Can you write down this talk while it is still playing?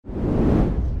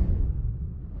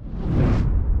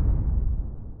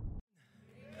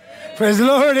Praise the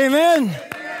Lord, amen.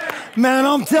 Man,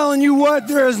 I'm telling you what,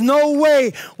 there is no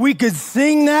way we could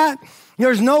sing that.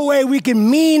 There's no way we can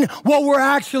mean what we're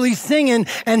actually singing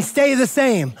and stay the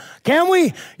same. Can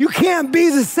we? You can't be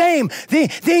the same.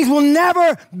 Things will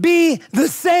never be the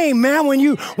same, man. When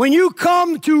you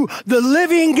come to the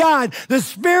living God, the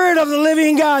Spirit of the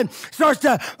living God starts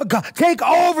to take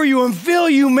over you and fill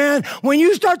you, man. When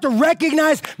you start to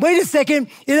recognize, wait a second,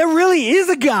 there really is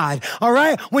a God, all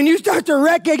right? When you start to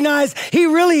recognize He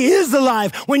really is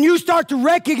alive, when you start to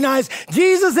recognize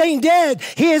Jesus ain't dead,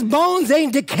 His bones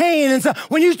ain't decaying, and so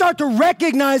when you start to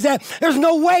recognize that, there's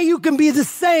no way you can be the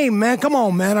same, man. Come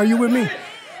on, man. Are you with me?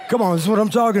 Come on, this is what I'm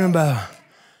talking about.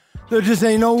 There just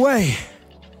ain't no way.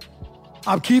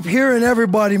 I keep hearing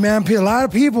everybody, man. A lot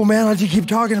of people, man, I just keep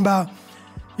talking about,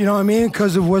 you know what I mean?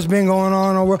 Because of what's been going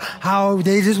on over how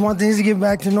they just want things to get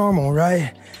back to normal,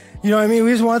 right? You know what I mean?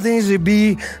 We just want things to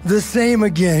be the same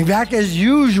again, back as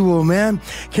usual, man.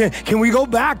 Can we go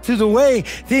back to the way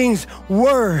things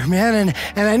were, man?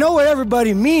 And I know what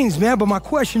everybody means, man, but my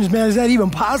question is, man, is that even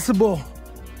possible?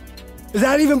 Is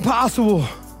that even possible?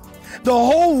 The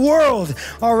whole world,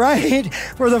 all right,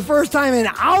 for the first time in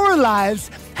our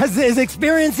lives is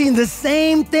experiencing the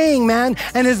same thing, man,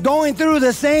 and is going through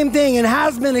the same thing and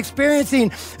has been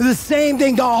experiencing the same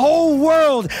thing. The whole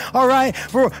world, all right,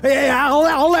 for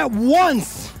all at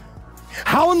once.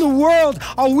 How in the world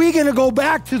are we going to go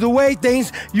back to the way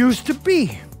things used to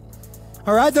be?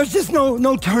 All right, there's just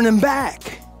no turning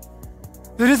back.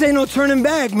 There just ain't no turning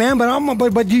back, man,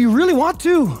 but do you really want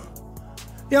to?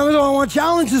 You know, I want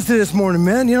challenges to this morning,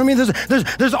 man. You know what I mean?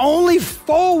 There's only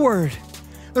forward.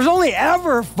 There's only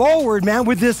ever forward, man,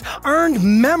 with this earned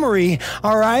memory,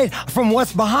 all right, from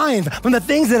what's behind, from the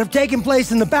things that have taken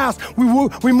place in the past.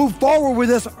 We move forward with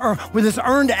this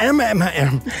earned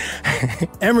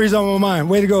memory's on my mind.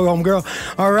 Way to go,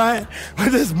 homegirl. All right,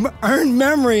 with this earned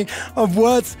memory of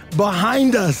what's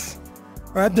behind us.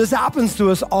 All right, this happens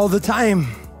to us all the time.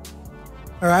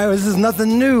 All right, this is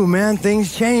nothing new, man.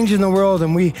 Things change in the world,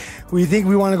 and we think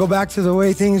we want to go back to the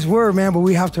way things were, man. But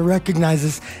we have to recognize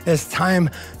this as time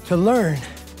to learn,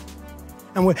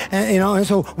 and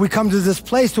so we come to this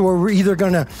place to where we're either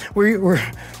gonna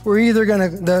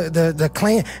the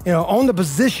claim, own the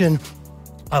position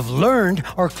of learned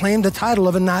or claim the title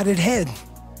of a knotted head.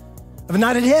 Of a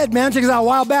knotted head, man. Check us out. A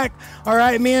while back, all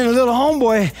right, me and a little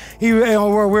homeboy, we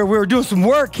were doing some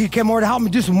work. He came over to help me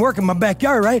do some work in my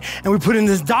backyard, right? And we put in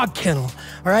this dog kennel,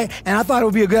 all right? And I thought it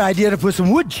would be a good idea to put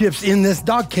some wood chips in this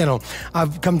dog kennel.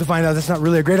 I've come to find out that's not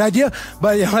really a great idea,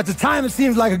 but at the time it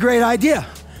seemed like a great idea.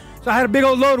 So I had a big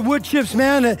old load of wood chips,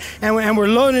 man, and we're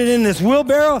loading it in this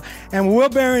wheelbarrow, and we're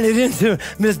wheelbarrowing it into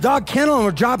this dog kennel, and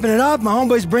we're dropping it up. My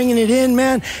homeboy's bringing it in,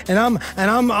 man, and I'm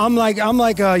like,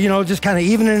 just kind of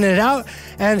evening it out.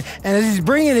 And as he's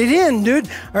bringing it in, dude,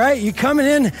 all right, you're coming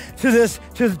in to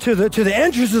the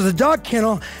entrance of the dog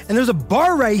kennel, and there's a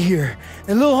bar right here.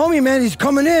 And little homie, man, he's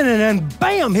coming in, and then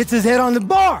bam, hits his head on the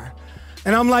bar.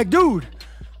 And I'm like, dude,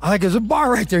 there's a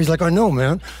bar right there. He's like, I know,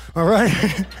 man. All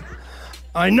right.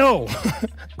 I know.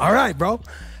 All right, bro.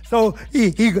 So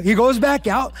he goes back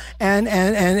out and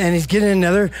he's getting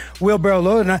another wheelbarrow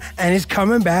load and he's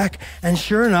coming back, and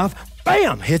sure enough,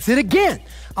 bam, hits it again.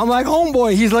 I'm like,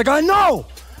 homeboy. He's like, I know.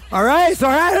 All right. So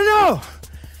I don't know.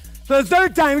 So the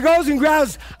third time he goes and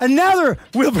grabs another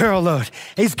wheelbarrow load.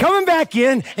 He's coming back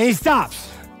in and he stops.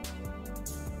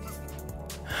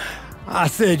 I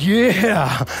said,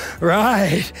 yeah,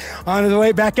 right. On the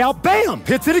way back out, bam,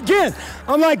 hits it again.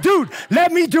 I'm like, dude,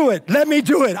 let me do it.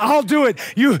 I'll do it.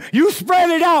 You spread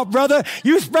it out, brother.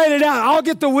 You spread it out. I'll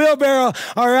get the wheelbarrow,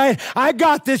 all right? I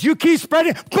got this. You keep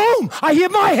spreading. Boom, I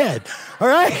hit my head, all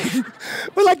right?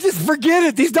 But just forget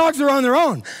it. These dogs are on their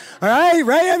own, all right?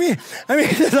 Right? I mean,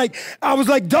 it's like, I was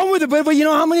done with it. But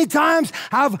how many times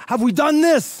have we done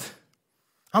this?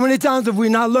 How many times have we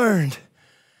not learned?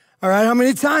 All right, how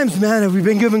many times, man, have we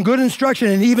been given good instruction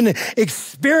and even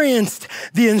experienced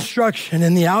the instruction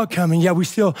and the outcome, and yet we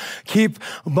still keep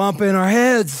bumping our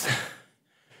heads?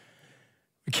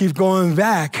 We keep going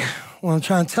back. Well, I'm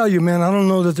trying to tell you, man, I don't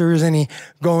know that there is any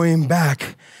going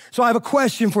back. So I have a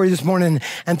question for you this morning,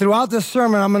 and throughout this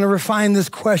sermon, I'm going to refine this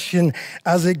question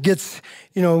as it gets,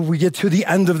 we get to the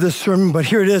end of this sermon, but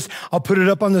here it is. I'll put it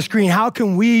up on the screen. How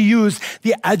can we use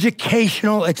the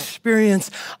educational experience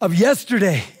of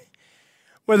yesterday,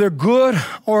 whether good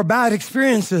or bad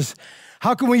experiences?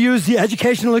 How can we use the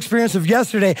educational experience of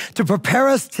yesterday to prepare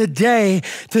us today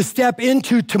to step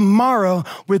into tomorrow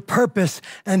with purpose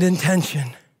and intention?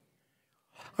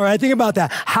 All right, think about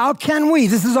that. How can we,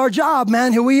 this is our job,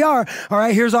 man, here we are. All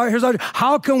right, here's our,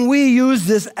 how can we use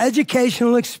this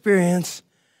educational experience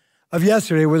of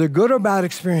yesterday, whether good or bad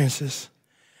experiences,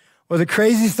 whether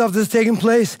crazy stuff that's taking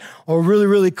place or really,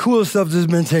 really cool stuff that's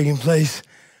been taking place,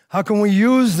 how can we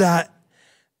use that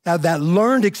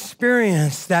learned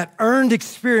experience, that earned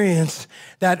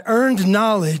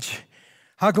knowledge,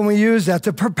 how can we use that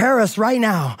to prepare us right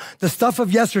now, the stuff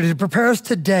of yesterday, to prepare us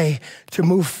today to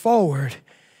move forward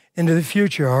into the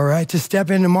future, all right? To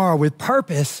step in tomorrow with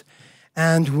purpose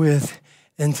and with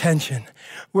intention.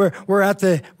 We're at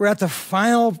the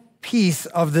final piece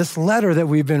of this letter that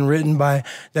we've been reading by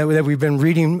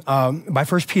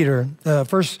 1 Peter, the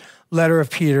first letter of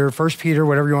Peter, 1 Peter,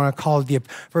 whatever you want to call it, the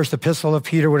first epistle of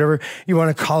Peter, whatever you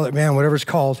want to call it, man, whatever it's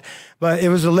called. But it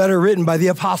was a letter written by the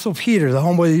Apostle Peter, the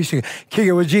homeboy that used to kick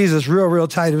it with Jesus real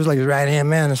tight. It was like his right-hand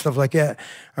man and stuff like that,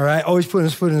 all right? Always putting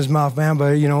his foot in his mouth, man,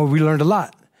 but, we learned a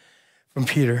lot from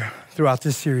Peter throughout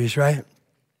this series, right?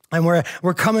 And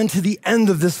we're coming to the end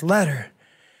of this letter.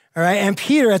 All right, and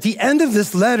Peter, at the end of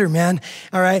this letter, man,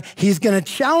 all right, he's going to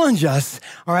challenge us,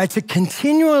 all right, to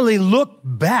continually look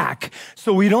back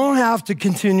so we don't have to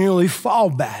continually fall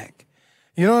back.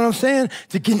 You know what I'm saying?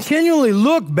 To continually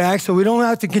look back so we don't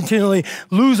have to continually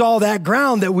lose all that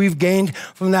ground that we've gained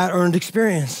from that earned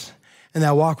experience and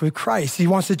that walk with Christ. He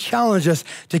wants to challenge us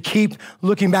to keep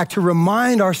looking back, to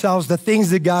remind ourselves the things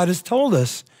that God has told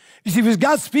us. You see, because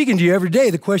God's speaking to you every day,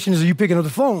 the question is, are you picking up the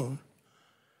phone?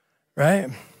 Right?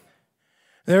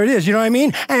 There it is, you know what I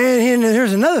mean? And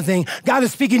here's another thing. God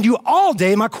is speaking to you all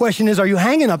day. My question is, are you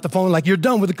hanging up the phone like you're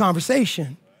done with the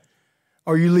conversation?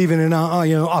 Or are you leaving it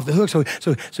off the hook so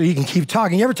you can keep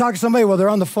talking? You ever talk to somebody while they're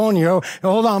on the phone, hold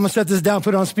on, I'm gonna set this down,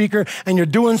 put it on speaker, and you're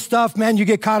doing stuff, man, you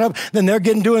get caught up, then they're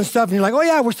doing stuff, and you're like, oh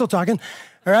yeah, we're still talking,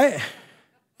 all right?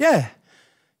 Yeah,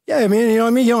 I mean, you know what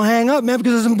I mean? You don't hang up, man,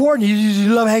 because it's important.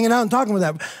 You love hanging out and talking with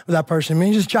that person. I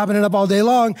mean, you're just chopping it up all day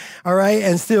long, all right?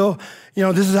 And still,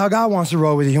 this is how God wants to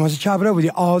roll with you. He wants to chop it up with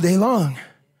you all day long.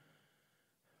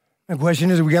 The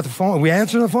question is, we got the phone, are we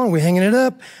answering the phone, are we hanging it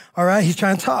up? All right, he's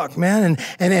trying to talk, man.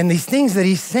 And these things that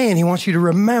he's saying, he wants you to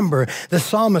remember. The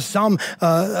psalmist,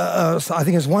 I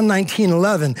think it's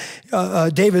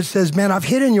 119:11, David says, man, I've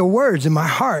hidden your words in my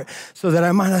heart so that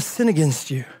I might not sin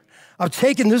against you. I've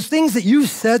taken those things that you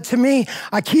said to me,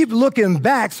 I keep looking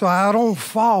back so I don't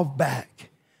fall back.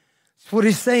 That's what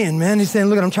he's saying, man. He's saying,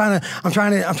 look, I'm trying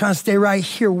to stay right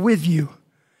here with you.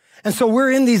 And so we're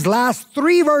in these last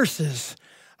 3 verses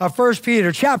of 1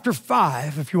 Peter chapter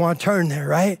 5, if you want to turn there,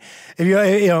 right?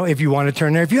 If you want to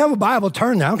turn there. If you have a Bible,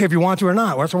 turn there. I don't care if you want to or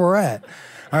not. That's where we're at.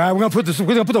 All right, we're gonna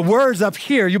put the words up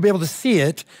here. You'll be able to see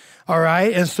it. All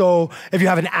right. And so if you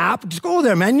have an app, just go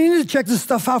there, man. You need to check this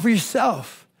stuff out for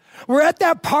yourself. We're at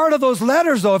that part of those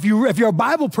letters, though. If you're a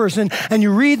Bible person and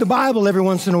you read the Bible every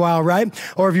once in a while, right?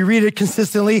 Or if you read it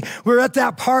consistently, we're at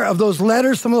that part of those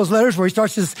letters, some of those letters where he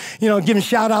starts just, giving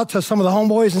shout out to some of the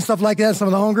homeboys and stuff like that, some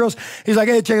of the homegirls. He's like,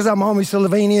 hey, check us out, my homie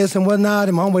Sylvanus and whatnot,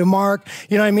 and my homeboy Mark,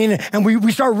 you know what I mean? And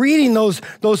we start reading those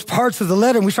parts of the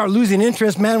letter and we start losing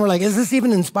interest, man. We're like, is this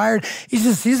even inspired? He's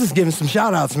just giving some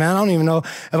shout outs, man. I don't even know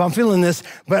if I'm feeling this,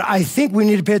 but I think we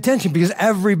need to pay attention because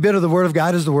every bit of the Word of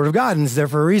God is the Word of God and it's there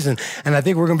for a reason. And I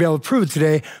think we're going to be able to prove it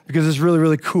today because it's really,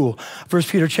 really cool. 1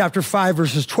 Peter chapter 5,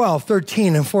 verses 12,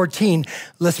 13, and 14.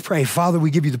 Let's pray. Father,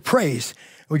 we give you the praise.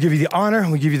 We give you the honor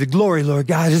and we give you the glory, Lord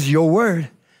God. This is your word.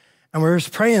 And we're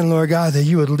just praying, Lord God, that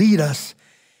you would lead us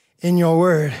in your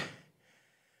word.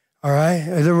 All right?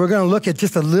 We're going to look at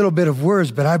just a little bit of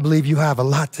words, but I believe you have a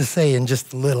lot to say in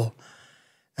just a little.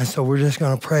 And so we're just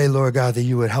going to pray, Lord God, that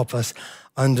you would help us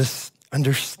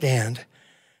understand.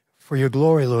 For your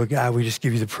glory, Lord God, we just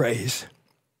give you the praise.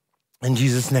 In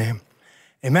Jesus' name,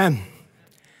 amen.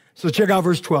 So check out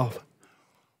verse 12.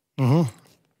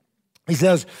 He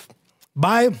says,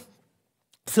 by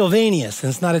Sylvanus, and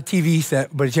it's not a TV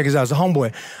set, but check us out, it's a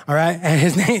homeboy, all right? And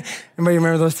his name, anybody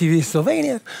remember those TVs?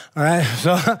 Sylvanus, all right?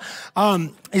 So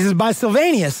he says, by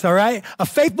Sylvanus, all right? A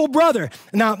faithful brother.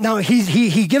 Now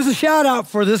he gives a shout out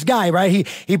for this guy, right?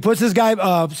 He puts this guy,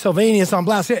 Sylvanus, on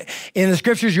blast. In the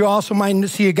scriptures, you also might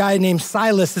see a guy named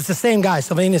Silas. It's the same guy,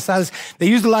 Sylvanus, Silas. They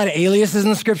used a lot of aliases in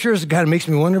the scriptures. It kind of makes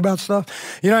me wonder about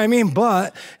stuff. You know what I mean?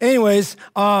 But anyways,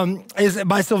 is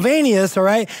by Sylvanus, all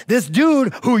right? This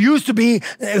dude who used to be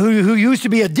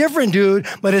a different dude,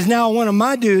 but is now one of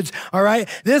my dudes, all right?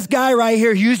 This guy right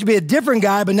here, he used to be a different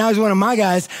guy, but now he's one of my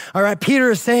guys, all right?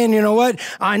 Peter is saying, you know what?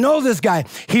 I know this guy.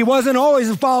 He wasn't always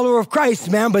a follower of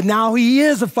Christ, man, but now he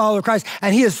is a follower of Christ,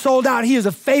 and he is sold out. He is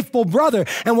a faithful brother.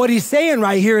 And what he's saying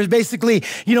right here is basically,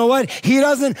 you know what? He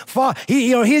doesn't fall.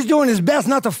 He's doing his best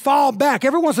not to fall back.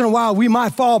 Every once in a while, we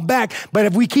might fall back, but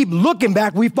if we keep looking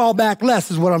back, we fall back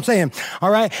less, is what I'm saying, all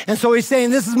right? And so he's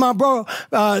saying, this is my bro,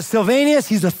 Sylvanus,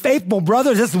 he's a faithful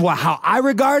brother. This is how I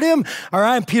regard him. All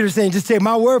right. And Peter's saying, just take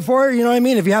my word for it. You know what I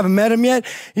mean? If you haven't met him yet,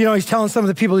 he's telling some of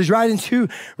the people he's writing to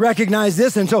recognize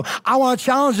this. And so I want to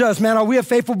challenge us, man. Are we a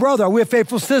faithful brother? Are we a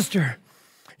faithful sister?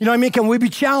 You know what I mean? Can we be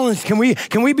challenged? Can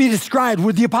we be described?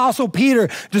 Would the Apostle Peter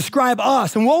describe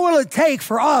us? And what will it take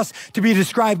for us to be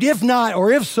described? If not,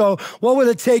 or if so, what will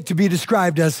it take to be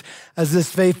described as this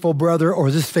faithful brother or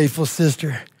this faithful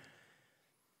sister?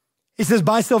 He says,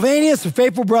 by Sylvanus, a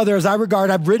faithful brother, as I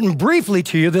regard, I've written briefly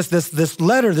to you this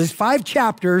letter, these 5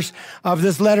 chapters of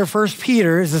this letter, 1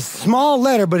 Peter. It's a small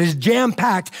letter, but it's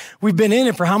jam-packed. We've been in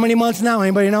it for how many months now?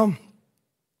 Anybody know?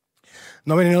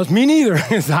 Nobody knows. Me neither.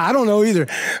 I don't know either.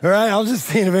 All right. I was just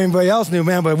seeing if anybody else knew,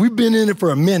 man, but we've been in it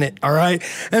for a minute. All right.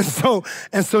 And so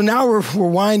now we're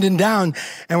winding down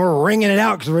and we're wringing it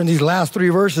out because we're in these last 3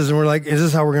 verses and we're like, is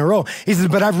this how we're going to roll? He says,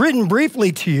 but I've written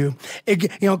briefly to you,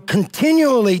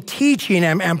 continually teaching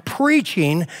and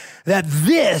preaching that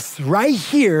this right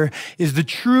here is the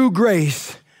true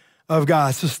grace of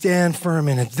God. So stand firm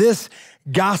in it. This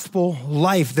gospel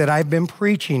life that I've been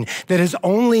preaching that is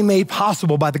only made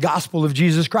possible by the gospel of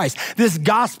Jesus Christ. This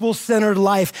gospel-centered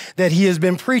life that he has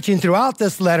been preaching throughout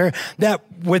this letter, that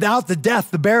without the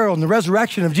death, the burial, and the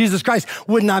resurrection of Jesus Christ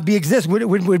would not be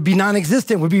would be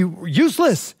non-existent, would be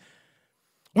useless.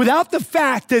 Without the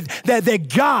fact that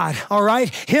God, all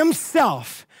right,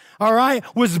 himself, all right,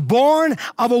 was born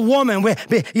of a woman.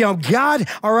 God,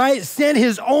 all right, sent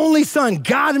his only son,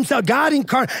 God himself, God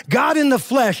incarnate, God in the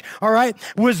flesh, all right,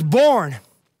 was born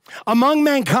among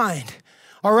mankind,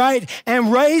 all right,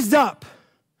 and raised up,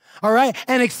 all right,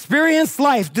 and experienced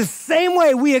life the same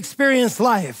way we experience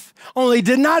life, only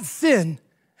did not sin.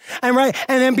 And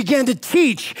then began to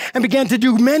teach and began to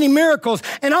do many miracles.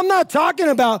 And I'm not talking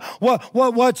about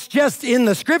what's just in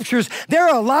the scriptures. There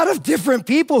are a lot of different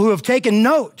people who have taken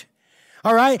note,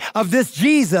 all right, of this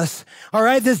Jesus, all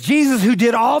right, this Jesus who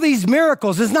did all these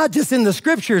miracles. It's not just in the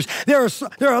scriptures. There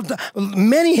are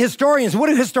many historians. What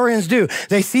do historians do?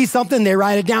 They see something, they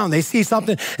write it down. They see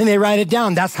something and they write it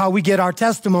down. That's how we get our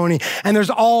testimony. And there's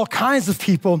all kinds of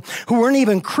people who weren't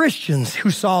even Christians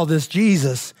who saw this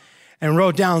Jesus and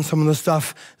wrote down some of the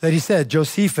stuff that he said.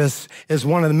 Josephus is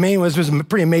one of the main ones. It was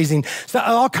pretty amazing. So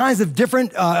all kinds of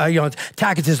different,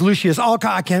 Tacitus, Lucius, we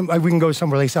can go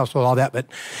somewhere else with all that, but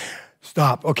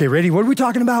stop. Okay, ready? What are we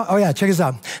talking about? Oh yeah, check this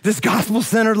out. This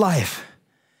gospel-centered life,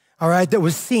 all right, that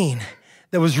was seen,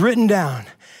 that was written down.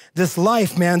 This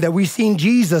life, man, that we seen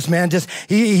Jesus, man, just,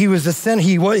 he was the center.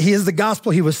 He is the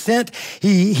gospel. He was sent.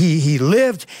 He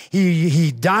lived.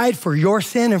 He died for your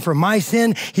sin and for my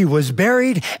sin. He was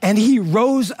buried and he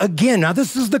rose again. Now,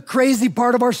 this is the crazy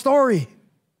part of our story.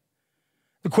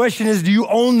 The question is, do you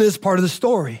own this part of the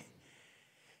story?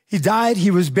 He died.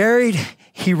 He was buried.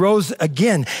 He rose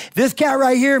again. This cat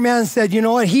right here, man, said, you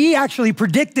know what? He actually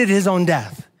predicted his own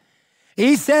death.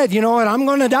 He said, you know what? I'm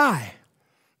going to die.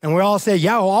 And we all say,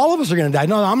 yeah, well, all of us are going to die.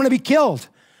 No, I'm going to be killed.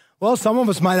 Well, some of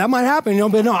us that might happen,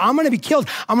 but no, I'm going to be killed.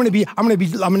 I'm going to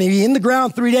be in the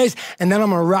ground 3 days, and then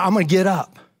I'm going to get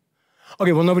up.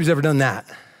 Okay, well, nobody's ever done that,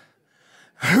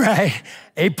 right?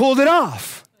 He pulled it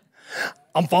off.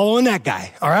 I'm following that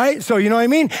guy, all right? So, you know what I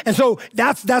mean? And so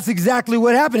that's exactly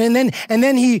what happened. And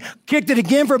then he kicked it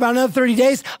again for about another 30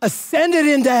 days, ascended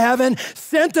into heaven,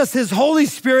 sent us his Holy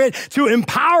Spirit to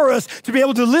empower us to be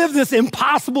able to live this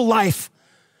impossible life.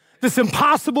 This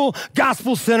impossible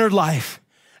gospel-centered life.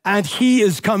 And he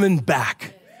is coming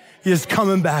back. He is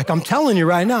coming back. I'm telling you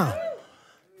right now.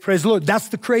 Praise the Lord. That's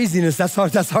the craziness. That's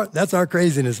our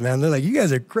craziness, man. They're like, you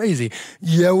guys are crazy.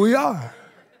 Yeah, we are.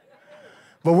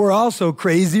 But we're also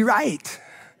crazy right.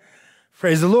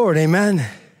 Praise the Lord. Amen.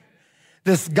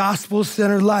 This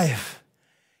gospel-centered life.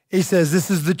 He says, this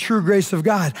is the true grace of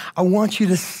God. I want you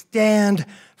to stand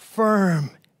firm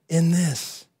in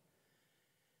this.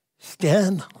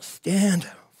 Stand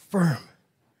firm.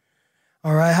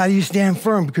 All right, how do you stand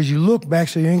firm? Because you look back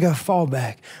so you ain't got to fall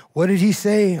back. What did he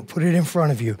say? Put it in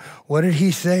front of you. What did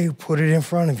he say? Put it in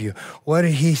front of you. What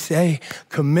did he say?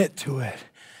 Commit to it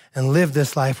and live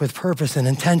this life with purpose and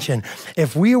intention.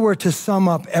 If we were to sum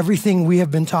up everything we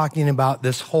have been talking about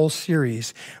this whole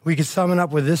series, we could sum it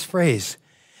up with this phrase.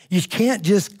 You can't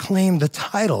just claim the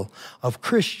title of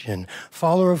Christian,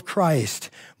 follower of Christ,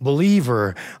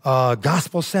 believer,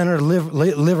 gospel-centered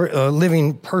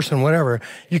living person, whatever.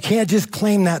 You can't just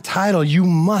claim that title. You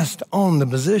must own the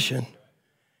position.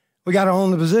 We got to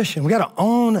own the position. We got to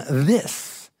own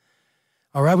this.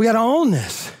 All right, we got to own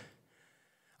this.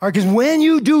 All right, because when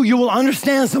you do, you will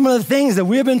understand some of the things that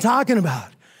we've been talking about.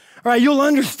 All right, you'll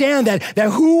understand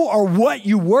that who or what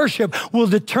you worship will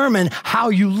determine how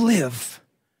you live.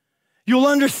 You'll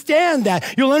understand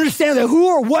that. You'll understand that who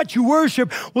or what you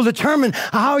worship will determine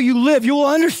how you live. You will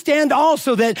understand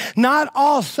also that not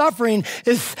all suffering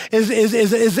is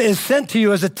sent to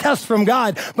you as a test from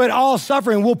God, but all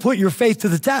suffering will put your faith to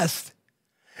the test.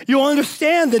 You'll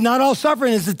understand that not all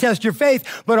suffering is to test your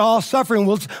faith, but all suffering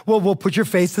will put your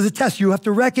faith to the test. You have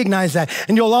to recognize that.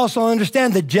 And you'll also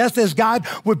understand that just as God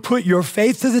would put your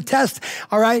faith to the test,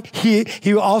 all right,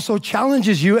 he also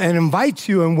challenges you and invites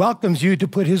you and welcomes you to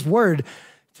put his word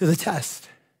to the test.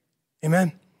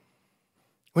 Amen.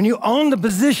 When you own the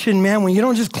position, man, when you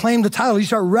don't just claim the title, you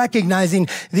start recognizing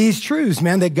these truths,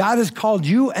 man, that God has called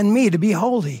you and me to be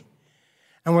holy.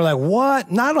 And we're like,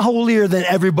 what? Not holier than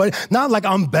everybody. Not like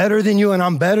I'm better than you and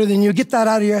I'm better than you. Get that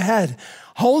out of your head.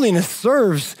 Holiness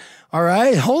serves, all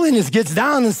right? Holiness gets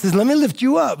down and says, let me lift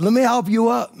you up. Let me help you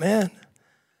up, man.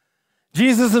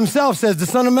 Jesus himself says, the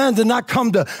Son of Man did not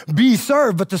come to be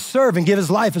served, but to serve and give his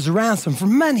life as a ransom for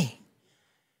many.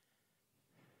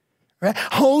 Right?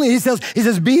 Holy, he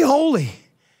says, be holy.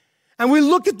 And we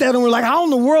look at that and we're like, how in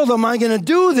the world am I going to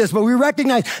do this? But we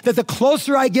recognize that the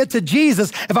closer I get to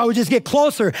Jesus, if I would just get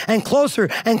closer and closer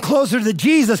and closer to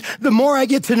Jesus, the more I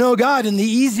get to know God and the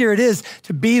easier it is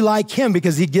to be like him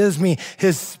because he gives me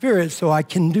his spirit so I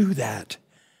can do that.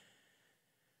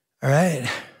 All right.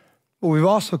 But we've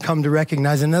also come to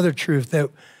recognize another truth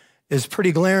that is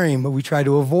pretty glaring, but we try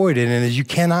to avoid it. And is you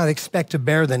cannot expect to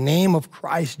bear the name of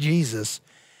Christ Jesus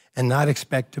and not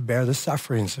expect to bear the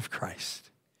sufferings of Christ.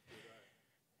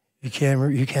 You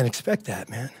can't expect that,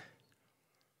 man.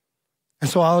 And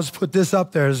so I'll just put this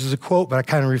up there. This is a quote, but I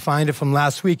kind of refined it from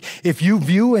last week. If you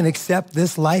view and accept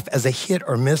this life as a hit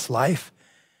or miss life,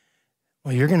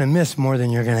 well, you're going to miss more than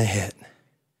you're going to hit.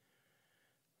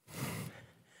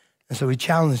 And so we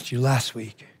challenged you last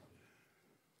week.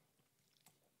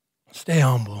 Stay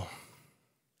humble.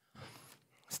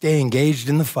 Stay engaged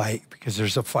in the fight because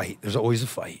there's a fight. There's always a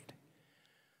fight.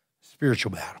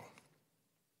 Spiritual battle.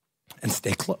 And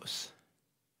stay close.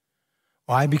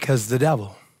 Why? Because the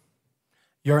devil,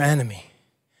 your enemy,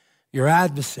 your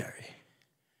adversary,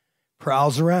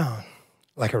 prowls around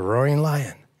like a roaring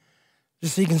lion,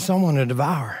 just seeking someone to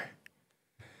devour,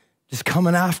 just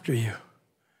coming after you,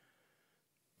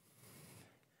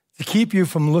 to keep you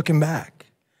from looking back.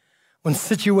 When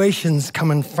situations come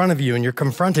in front of you and you're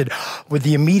confronted with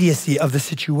the immediacy of the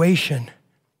situation,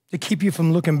 to keep you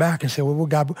from looking back and say, well,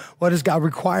 God, what does God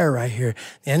require right here?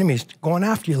 The enemy's going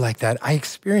after you like that. I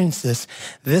experienced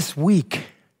this week.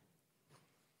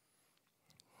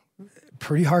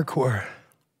 Pretty hardcore.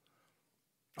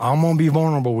 I'm going to be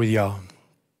vulnerable with y'all.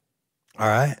 All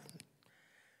right?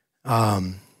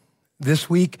 This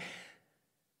week,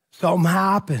 something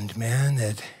happened, man,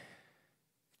 that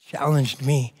challenged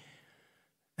me.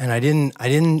 And I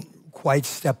didn't quite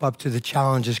step up to the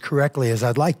challenges correctly as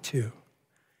I'd like to.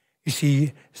 You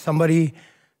see, somebody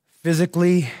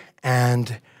physically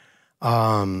and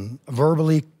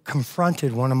verbally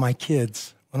confronted one of my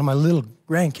kids, one of my little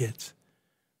grandkids,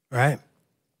 right?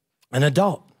 An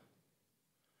adult.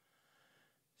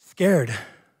 Scared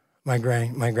my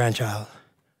grandchild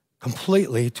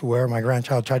completely to where my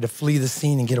grandchild tried to flee the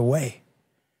scene and get away.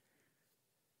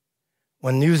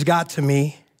 When news got to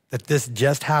me that this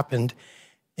just happened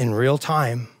in real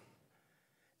time,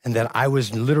 and that I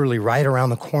was literally right around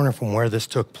the corner from where this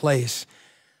took place,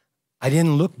 I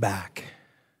didn't look back.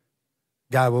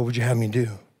 God, what would you have me do?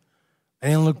 I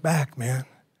didn't look back, man.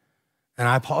 And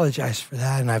I apologize for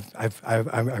that, and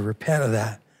I repent of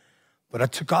that. But I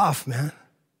took off, man,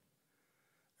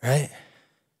 right?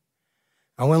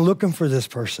 I went looking for this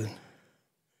person.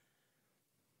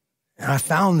 And I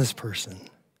found this person.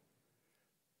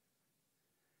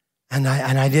 And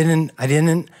I didn't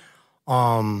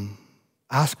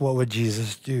ask what would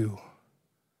Jesus do.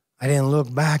 I didn't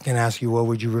look back and ask you, what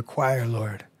would you require,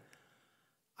 Lord?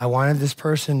 I wanted this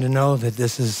person to know that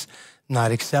this is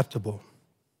not acceptable.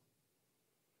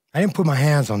 I didn't put my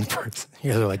hands on the person.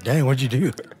 You're like, dang, what'd you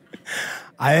do?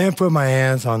 I didn't put my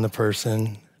hands on the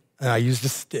person, and I used a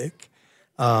stick.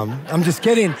 I'm just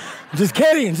kidding. I'm just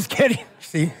kidding.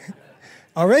 See?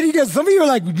 Already, some of you are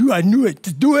like, I knew it.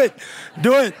 Just do it.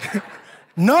 Do it.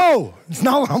 No, it's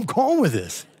not where I'm going with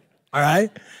this. All right?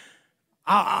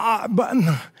 But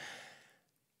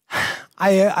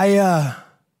I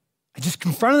just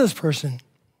confronted this person.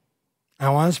 I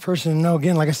want this person to know,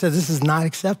 again, like I said, this is not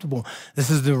acceptable. This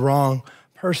is the wrong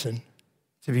person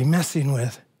to be messing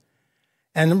with.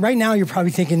 And right now, you're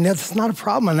probably thinking, that's not a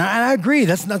problem. And I agree.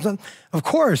 That's not, of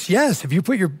course, yes. If you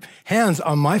put your hands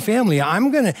on my family,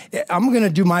 I'm gonna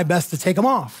do my best to take them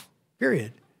off,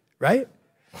 period, right?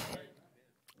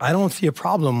 I don't see a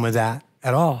problem with that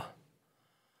at all.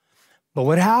 But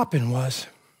what happened was,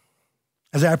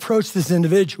 as I approached this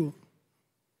individual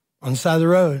on the side of the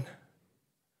road,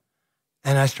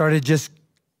 and I started just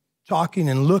talking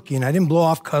and looking, I didn't blow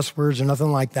off cuss words or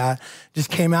nothing like that, just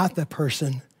came at that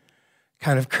person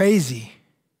kind of crazy.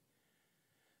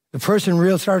 The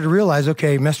person started to realize,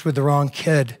 okay, messed with the wrong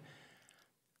kid.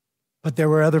 But there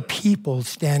were other people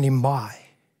standing by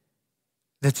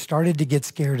that started to get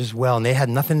scared as well. And they had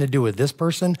nothing to do with this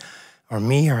person or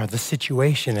me or the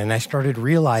situation. And I started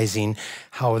realizing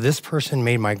how this person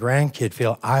made my grandkid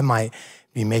feel. I might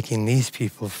be making these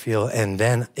people feel. And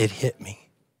then it hit me.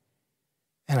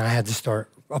 And I had to start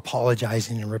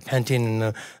apologizing and repenting.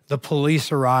 And the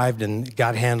police arrived and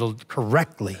got handled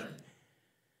correctly.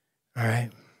 All right.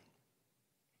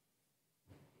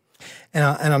 And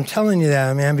I'm telling you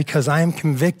that, man, because I am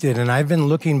convicted, and I've been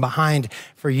looking behind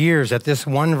for years at this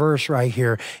one verse right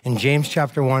here in James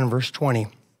chapter 1, verse 20.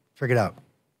 Check it out.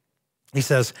 He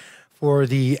says, for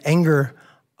the anger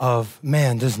of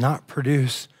man does not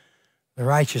produce the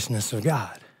righteousness of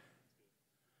God.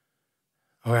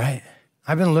 All right?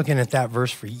 I've been looking at that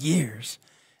verse for years,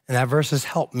 and that verse has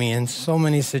helped me in so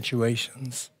many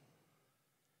situations.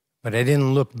 But I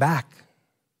didn't look back,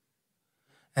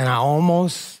 and I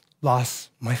almost lost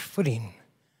my footing.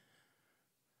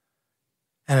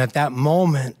 And at that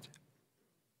moment,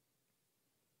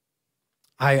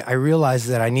 I realized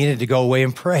that I needed to go away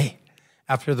and pray.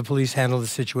 After the police handled the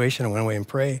situation, I went away and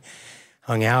prayed,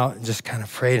 hung out, and just kind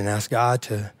of prayed and asked God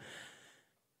to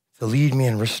lead me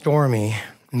and restore me.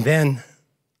 And then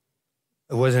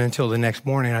it wasn't until the next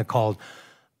morning I called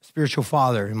a spiritual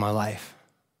father in my life.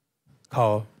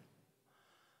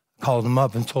 Called him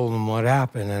up and told him what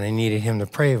happened, and I needed him to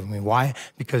pray with me. Why?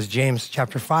 Because James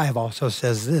chapter 5 also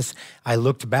says this, I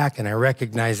looked back and I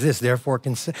recognized this, therefore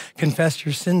confess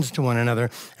your sins to one another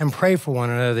and pray for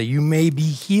one another that you may be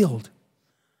healed.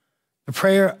 The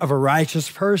prayer of a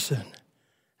righteous person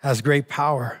has great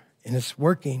power in its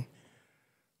working.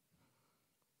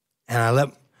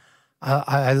 And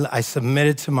I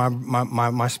submitted to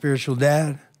my spiritual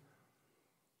dad,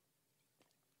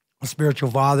 a spiritual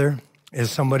father, is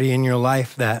somebody in your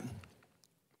life that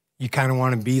you kind of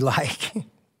want to be like.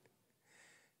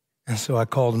 And so I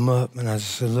called him up and I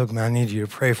just said, look, man, I need you to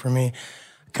pray for me.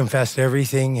 I confessed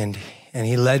everything, and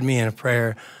he led me in a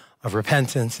prayer of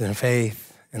repentance and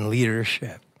faith and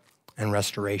leadership and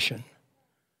restoration.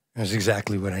 It was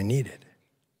exactly what I needed.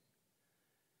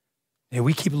 And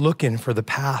we keep looking for the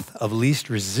path of least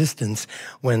resistance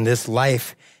when this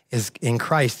life is in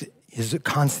Christ is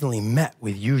constantly met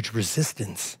with huge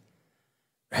resistance.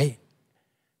 Right?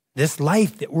 This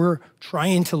life that we're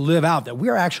trying to live out, that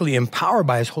we're actually empowered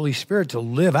by His Holy Spirit to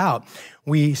live out,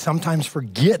 we sometimes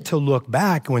forget to look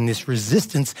back when this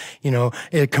resistance,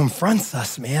 it confronts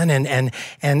us, man,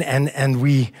 and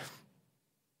we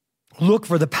look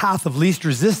for the path of least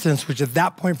resistance, which at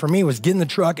that point for me was get in the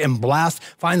truck and blast,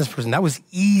 find this person. That was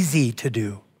easy to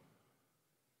do.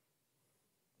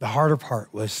 The harder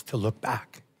part was to look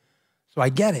back. So I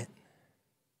get it.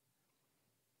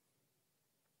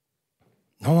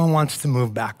 No one wants to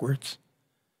move backwards,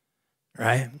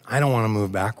 right? I don't want to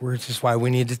move backwards. That's why we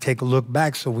need to take a look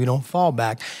back so we don't fall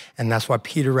back. And that's why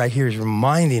Peter right here is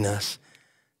reminding us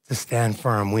to stand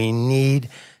firm. We need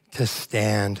to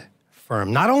stand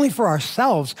firm, not only for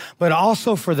ourselves, but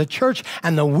also for the church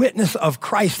and the witness of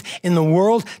Christ in the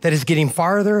world that is getting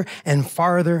farther and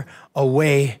farther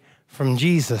away from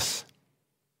Jesus.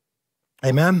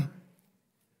 Amen?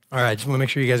 All right, just want to make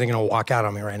sure you guys ain't going to walk out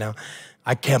on me right now.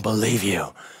 I can't believe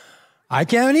you. I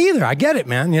can't either. I get it,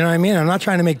 man. You know what I mean? I'm not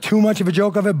trying to make too much of a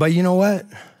joke of it, but you know what?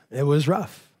 It was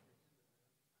rough.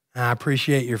 And I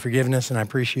appreciate your forgiveness, and I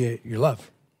appreciate your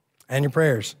love and your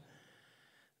prayers.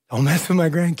 Don't mess with my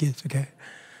grandkids, okay?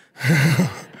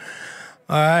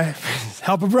 All right?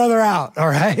 Help a brother out, all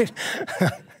right?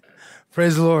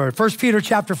 Praise the Lord. 1 Peter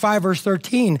chapter 5, verse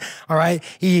 13, all right?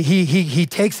 He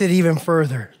takes it even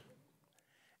further.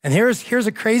 And here's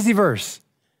a crazy verse.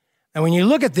 And when you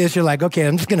look at this, you're like, okay,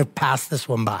 I'm just going to pass this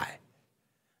one by.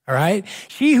 All right?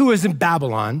 She who is in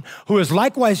Babylon, who is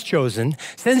likewise chosen,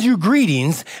 sends you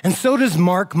greetings, and so does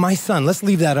Mark, my son. Let's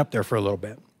leave that up there for a little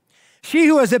bit. She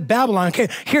who is at Babylon, okay,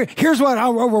 here's what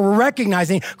we're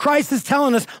recognizing. Christ is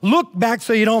telling us, look back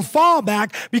so you don't fall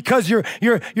back, because you're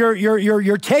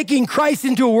taking Christ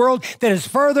into a world that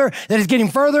is getting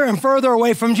further and further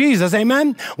away from Jesus.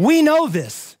 Amen? We know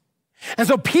this. And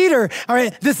so Peter, all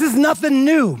right, this is nothing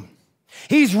new.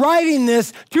 He's writing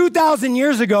this 2,000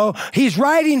 years ago. He's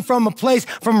writing from a place,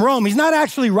 from Rome. He's not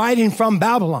actually writing from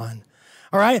Babylon,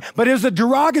 all right? But it was a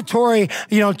derogatory,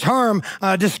 term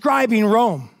describing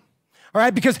Rome. All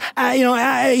right, because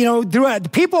throughout the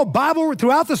people of Bible,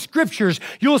 throughout the scriptures,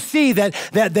 you'll see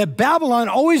that Babylon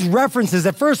always references.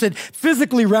 At first, it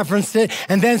physically referenced it,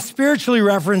 and then spiritually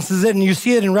references it, and you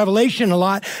see it in Revelation a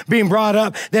lot being brought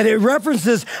up. That it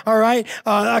references, all right,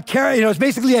 it's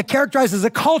basically characterized as a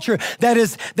culture that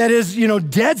is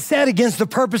dead set against the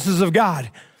purposes of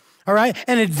God. All right,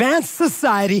 an advanced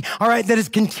society, all right, that is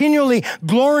continually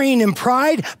glorying in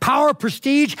pride, power,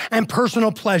 prestige, and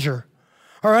personal pleasure.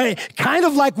 All right, kind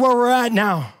of like where we're at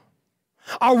now,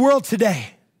 our world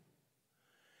today.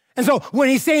 And so when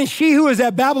he's saying she who is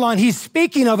at Babylon, he's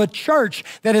speaking of a church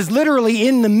that is literally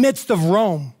in the midst of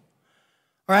Rome,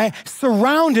 all right,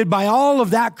 surrounded by all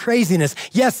of that craziness.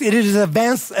 Yes, it is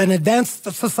an advanced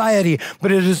society,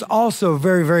 but it is also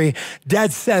very, very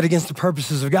dead set against the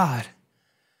purposes of God.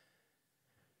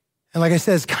 And like I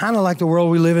said, it's kind of like the world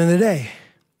we live in today.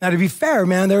 Now, to be fair,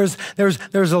 man, there's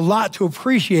a lot to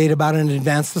appreciate about an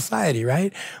advanced society,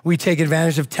 right? We take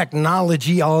advantage of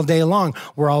technology all day long.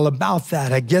 We're all about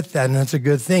that. I get that, and that's a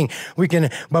good thing. We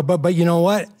can, but you know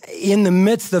what? In the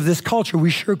midst of this culture, we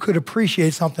sure could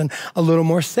appreciate something a little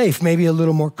more safe, maybe a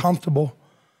little more comfortable,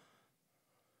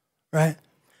 right?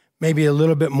 Maybe a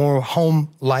little bit more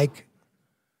home-like,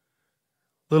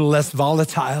 a little less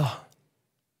volatile.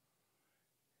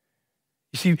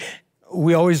 You see,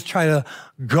 we always try to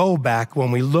go back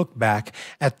when we look back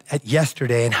at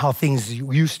yesterday and how things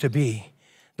used to be,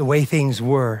 the way things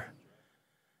were,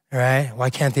 all right? Why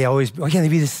can't they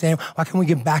be the same? Why can't we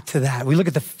get back to that? We look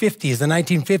at the 50s, the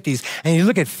 1950s, and you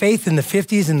look at faith in the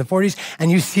 50s and the 40s, and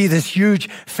you see this huge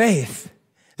faith,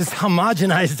 this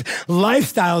homogenized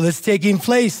lifestyle that's taking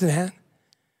place, man.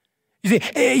 You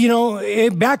see,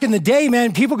 back in the day,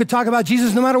 man, people could talk about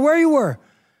Jesus no matter where you were.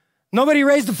 Nobody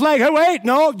raised the flag. Hey, wait,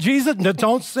 no, Jesus,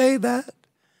 don't say that.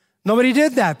 Nobody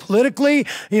did that. Politically,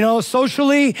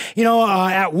 socially,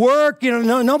 at work,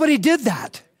 nobody did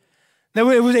that.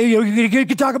 You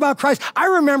could talk about Christ. I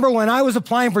remember when I was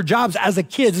applying for jobs as a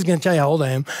kid, this is going to tell you how old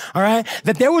I am, all right,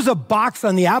 that there was a box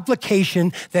on the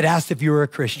application that asked if you were a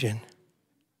Christian.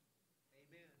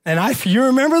 And you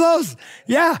remember those?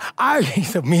 Yeah,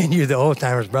 so me and you, the old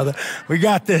timers, brother, we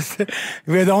got this.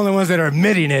 We're the only ones that are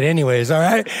admitting it anyways, all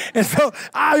right? And so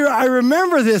I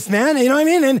remember this, man, you know what I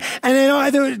mean?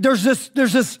 And there's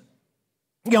this,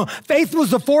 faith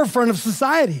was the forefront of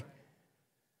society,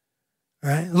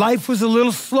 right? Life was a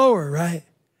little slower, right?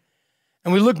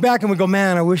 And we look back and we go,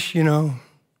 man, I wish,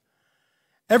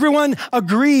 everyone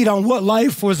agreed on what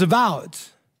life was about.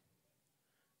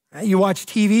 You watch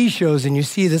TV shows and you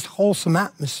see this wholesome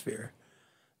atmosphere,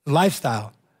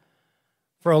 lifestyle.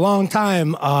 For a long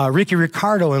time, Ricky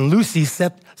Ricardo and Lucy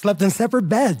slept in separate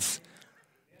beds.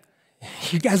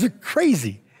 You guys are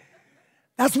crazy.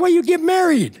 That's why you get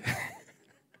married.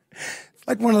 It's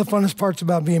like one of the funnest parts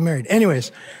about being married.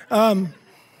 Anyways,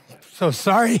 so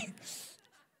sorry.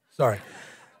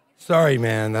 Sorry,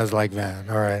 man. That was like, man,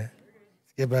 all right.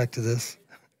 Let's get back to this.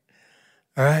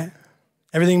 All right.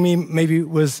 Everything maybe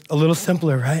was a little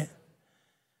simpler, right?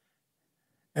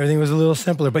 Everything was a little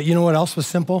simpler. But you know what else was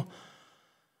simple?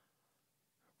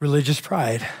 Religious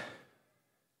pride.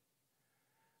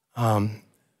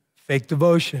 Fake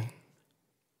devotion.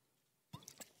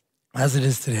 As it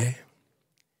is today.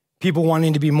 People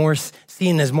wanting to be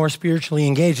seen as more spiritually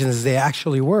engaged as they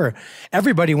actually were.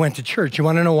 Everybody went to church. You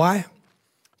want to know why?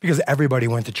 Because everybody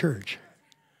went to church.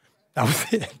 That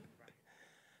was it.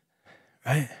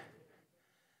 Right?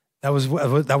 That was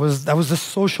the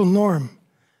social norm.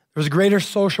 There was greater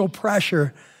social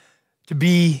pressure to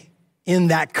be in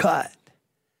that cut.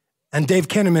 And Dave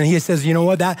Kinnaman, he says, you know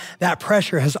what? That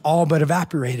pressure has all but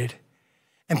evaporated.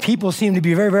 And people seem to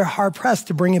be very, very hard pressed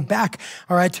to bring it back,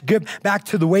 all right, to get back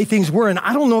to the way things were. And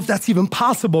I don't know if that's even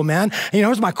possible, man. And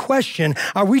here's my question.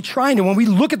 Are we trying to, when we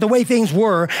look at the way things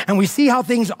were and we see how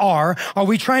things are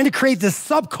we trying to create this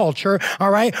subculture, all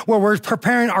right, where we're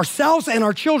preparing ourselves and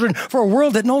our children for a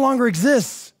world that no longer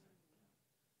exists?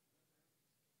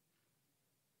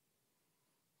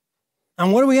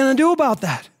 And what are we going to do about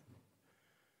that?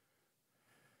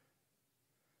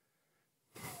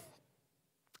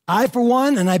 I, for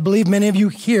one, and I believe many of you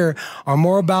here, are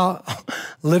more about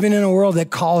living in a world that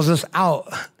calls us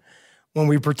out when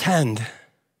we pretend,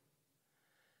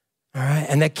 all right?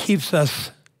 And that keeps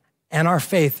us and our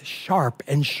faith sharp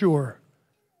and sure.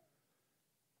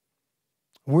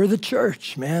 We're the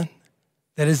church, man,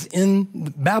 that is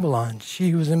in Babylon. She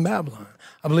who was in Babylon.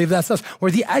 I believe that's us.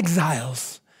 We're the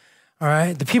exiles. All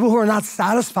right, the people who are not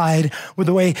satisfied with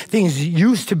the way things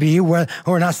used to be, who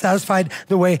are not satisfied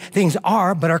the way things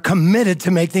are, but are committed to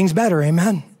make things better,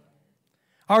 amen?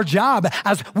 Our job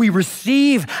as we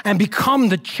receive and become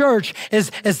the church is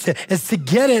to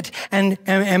get it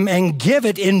and give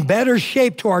it in better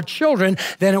shape to our children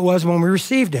than it was when we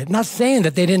received it. Not saying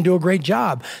that they didn't do a great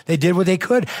job. They did what they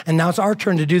could, and now it's our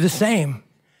turn to do the same.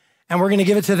 And we're going to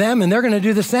give it to them, and they're going to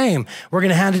do the same. We're going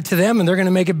to hand it to them, and they're going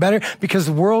to make it better because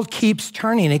the world keeps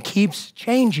turning. It keeps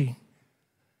changing.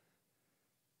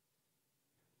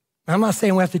 I'm not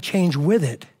saying we have to change with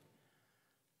it.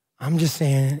 I'm just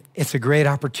saying it's a great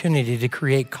opportunity to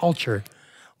create culture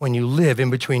when you live in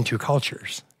between two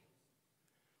cultures.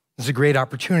 It's a great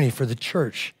opportunity for the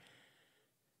church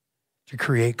to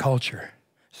create culture.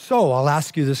 So I'll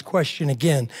ask you this question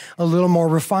again, a little more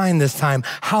refined this time.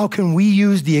 How can we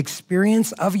use the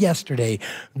experience of yesterday,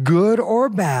 good or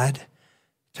bad,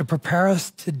 to prepare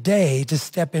us today to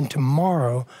step into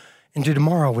tomorrow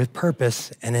with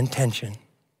purpose and intention?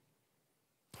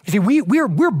 You see,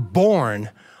 we're born.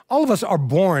 All of us are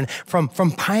born from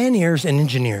pioneers and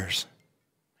engineers.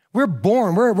 We're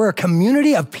born, we're a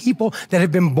community of people that have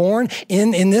been born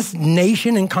in this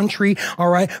nation and country, all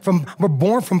right? We're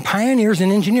born from pioneers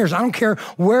and engineers. I don't care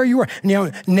where you are. You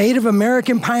know, Native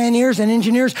American pioneers and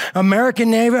engineers,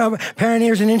 American Native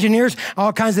pioneers and engineers,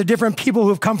 all kinds of different people who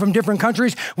have come from different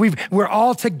countries. We're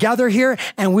all together here,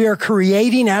 and we are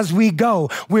creating as we go.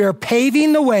 We are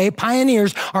paving the way.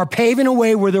 Pioneers are paving a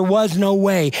way where there was no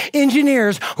way.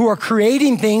 Engineers who are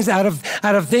creating things out of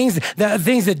things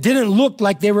that didn't look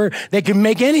like they could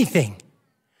make anything.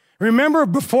 Remember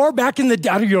before, back in the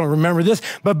day, you don't remember this,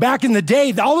 but back in the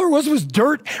day, all there was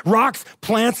dirt, rocks,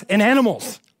 plants, and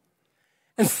animals.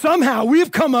 And somehow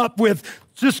we've come up with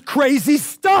just crazy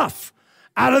stuff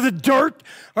out of the dirt,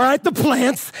 all right, the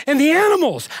plants, and the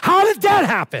animals. How did that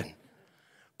happen?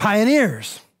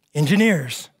 Pioneers,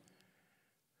 engineers,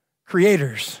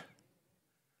 creators.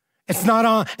 It's not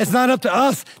up to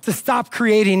us to stop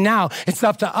creating now. It's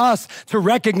up to us to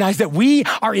recognize that we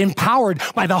are empowered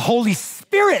by the Holy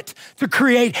Spirit to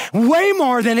create way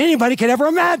more than anybody could ever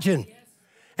imagine. Yes.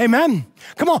 Amen.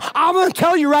 Come on, I'm going to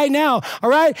tell you right now, all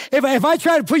right? If I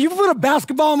try to put a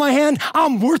basketball in my hand,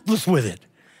 I'm worthless with it.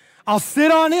 I'll sit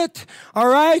on it, all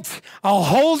right? I'll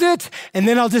hold it, and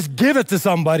then I'll just give it to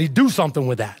somebody, do something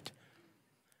with that.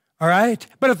 All right?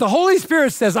 But if the Holy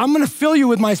Spirit says, I'm going to fill you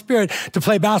with my spirit to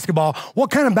play basketball, what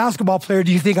kind of basketball player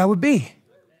do you think I would be?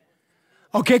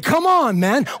 Okay, come on,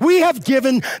 man. We've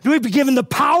been given the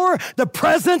power, the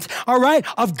presence, all right,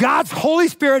 of God's Holy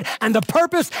Spirit and the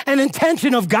purpose and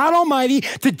intention of God Almighty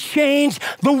to change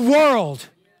the world.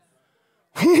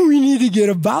 We need to get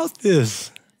about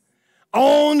this.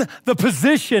 Own the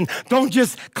position. Don't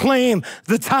just claim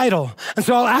the title. And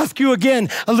so I'll ask you again,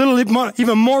 a little more,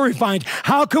 even more refined.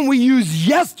 How can we use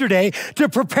yesterday to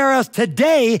prepare us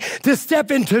today to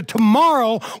step into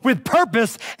tomorrow with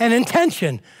purpose and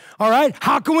intention? All right?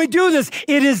 How can we do this?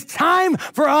 It is time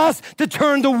for us to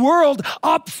turn the world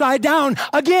upside down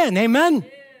again. Amen? Yeah.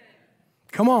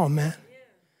 Come on, man. Yeah.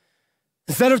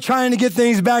 Instead of trying to get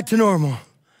things back to normal,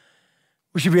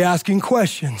 we should be asking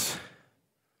questions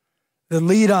that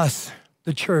lead us,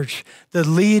 the church, that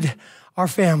lead our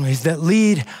families, that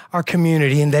lead our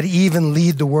community, and that even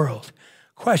lead the world.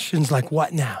 Questions like,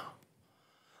 what now?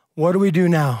 What do we do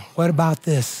now? What about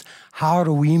this? How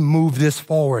do we move this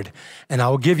forward? And I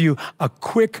will give you a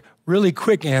really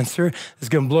quick answer. It's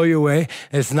going to blow you away.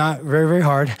 It's not very, very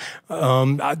hard.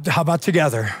 How about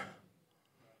together?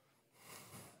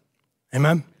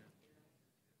 Amen?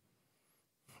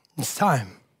 It's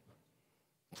time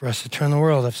for us to turn the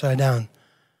world upside down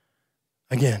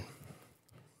again.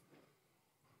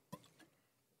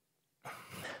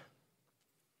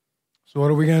 So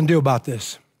what are we going to do about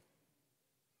this?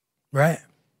 Right?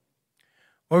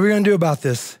 What are we going to do about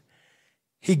this?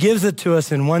 He gives it to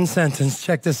us in one sentence.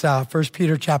 Check this out. 1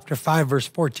 Peter chapter 5, verse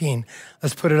 14.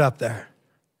 Let's put it up there.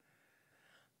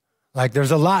 Like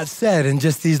there's a lot said in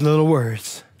just these little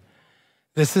words.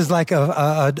 This is like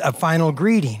a final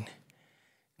greeting.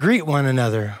 Greet one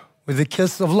another with a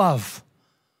kiss of love.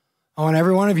 I want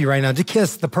every one of you right now to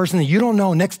kiss the person that you don't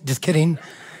know next. Just kidding.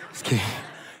 Just kidding.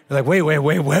 You're like, wait,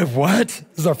 what?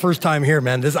 This is our first time here,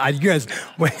 man. You guys,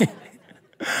 wait.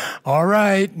 All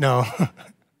right. No,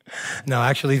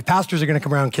 actually, the pastors are going to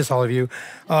come around and kiss all of you.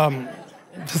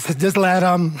 Just let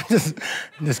them.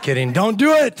 Just kidding. Don't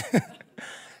do it.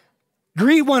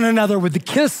 Greet one another with the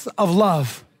kiss of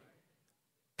love.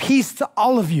 Peace to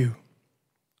all of you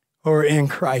who are in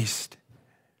Christ.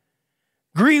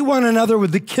 Greet one another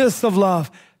with the kiss of love.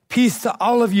 Peace to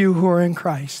all of you who are in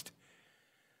Christ.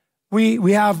 He's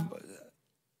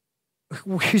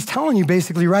telling you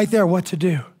basically right there what to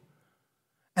do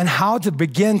and how to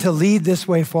begin to lead this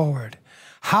way forward,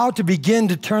 how to begin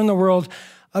to turn the world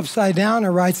upside down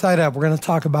or right side up? We're going to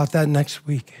talk about that next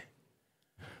week.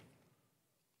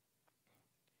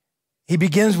 He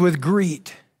begins with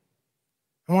greet.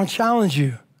 I want to challenge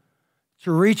you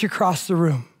to reach across the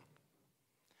room.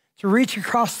 To reach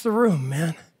across the room,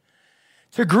 man.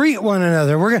 To greet one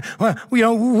another. We're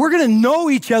gonna know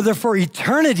each other for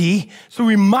eternity, so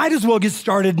we might as well get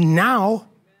started now.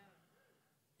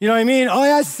 You know what I mean? Oh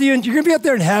yeah, I see you. You're gonna be up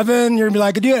there in heaven. You're gonna be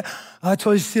like, dude, I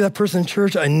told you to see that person in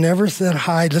church. I never said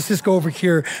hi. Let's just go over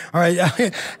here. All right,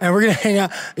 and we're gonna hang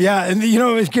out. Yeah, and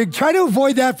try to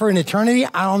avoid that for an eternity.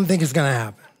 I don't think it's gonna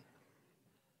happen.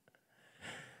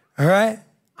 All right?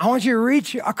 I want you to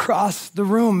reach across the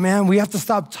room, man. We have to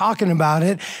stop talking about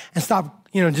it and stop,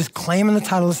 just claiming the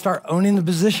title and start owning the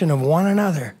position of one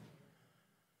another.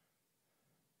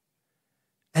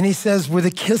 And he says, with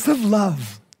a kiss of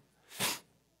love.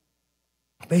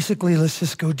 Basically, let's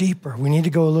just go deeper. We need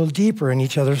to go a little deeper in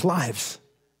each other's lives.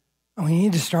 And we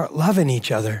need to start loving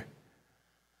each other.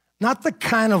 Not the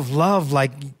kind of love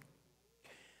like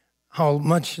how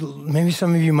much, maybe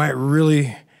some of you might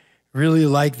really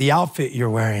like the outfit you're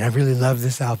wearing. I really love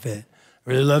this outfit. I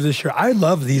really love this shirt. I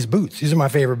love these boots. These are my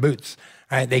favorite boots.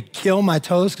 All right, they kill my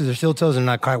toes because they're steel toes and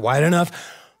not quite wide enough,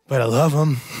 but I love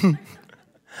them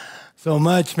so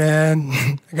much, man.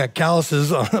 I got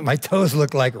calluses on my toes.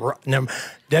 Look like,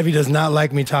 Debbie does not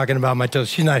like me talking about my toes.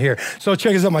 She's not here. So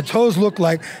check this out. My toes look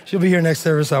like, she'll be here next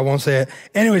service, so I won't say it.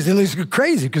 Anyways, it looks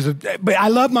crazy but I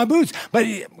love my boots. But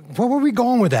where were we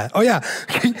going with that? Oh yeah,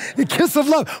 the kiss of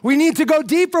love. We need to go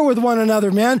deeper with one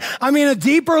another, man. I mean, a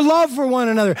deeper love for one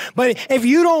another. But if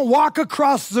you don't walk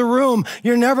across the room,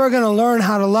 you're never going to learn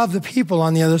how to love the people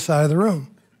on the other side of the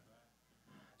room.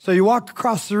 So you walk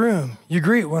across the room, you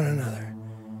greet one another,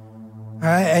 all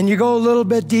right? And you go a little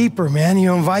bit deeper, man.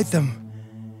 You invite them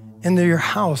into your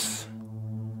house.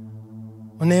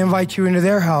 When they invite you into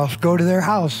their house, go to their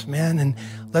house, man, and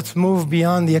let's move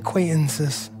beyond the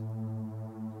acquaintances.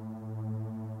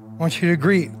 I want you to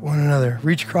greet one another,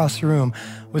 reach across the room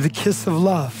with a kiss of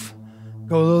love,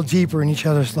 go a little deeper in each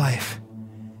other's life.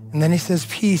 And then he says,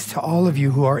 peace to all of you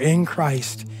who are in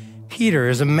Christ. Peter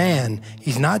is a man.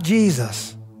 He's not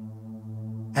Jesus.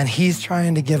 And he's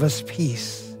trying to give us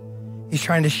peace. He's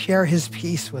trying to share his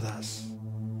peace with us.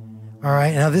 All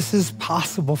right, now this is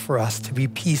possible for us to be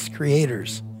peace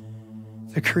creators,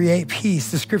 to create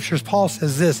peace. The scriptures, Paul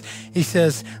says this. He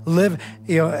says, how did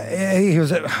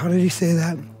he say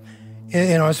that?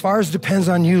 As far as it depends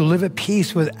on you, live at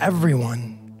peace with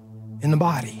everyone in the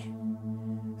body.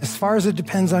 As far as it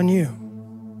depends on you.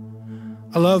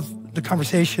 I love the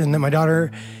conversation that my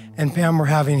daughter and Pam were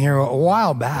having here a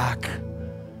while back.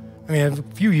 I mean,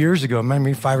 a few years ago,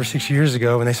 maybe 5 or 6 years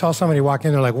ago, when they saw somebody walk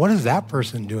in, they're like, what is that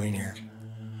person doing here?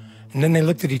 And then they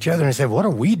looked at each other and said, what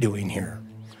are we doing here?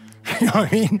 You know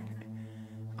what I mean?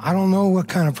 I don't know what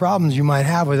kind of problems you might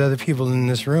have with other people in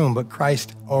this room, but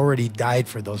Christ already died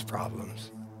for those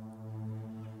problems.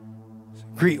 So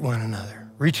greet one another.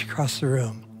 Reach across the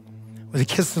room. With a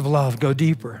kiss of love, go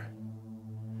deeper.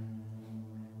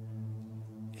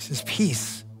 He says,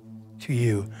 peace to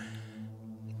you.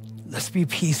 Let's be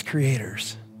peace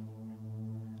creators.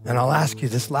 And I'll ask you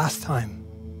this last time.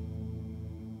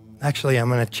 Actually, I'm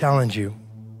going to challenge you.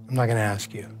 I'm not going to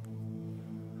ask you.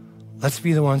 Let's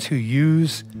be the ones who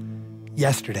use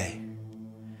yesterday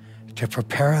to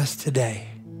prepare us today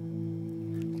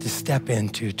to step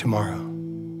into tomorrow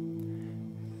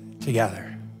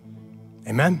together.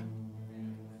 Amen?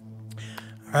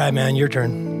 All right, man, your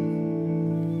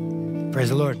turn. Praise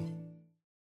the Lord.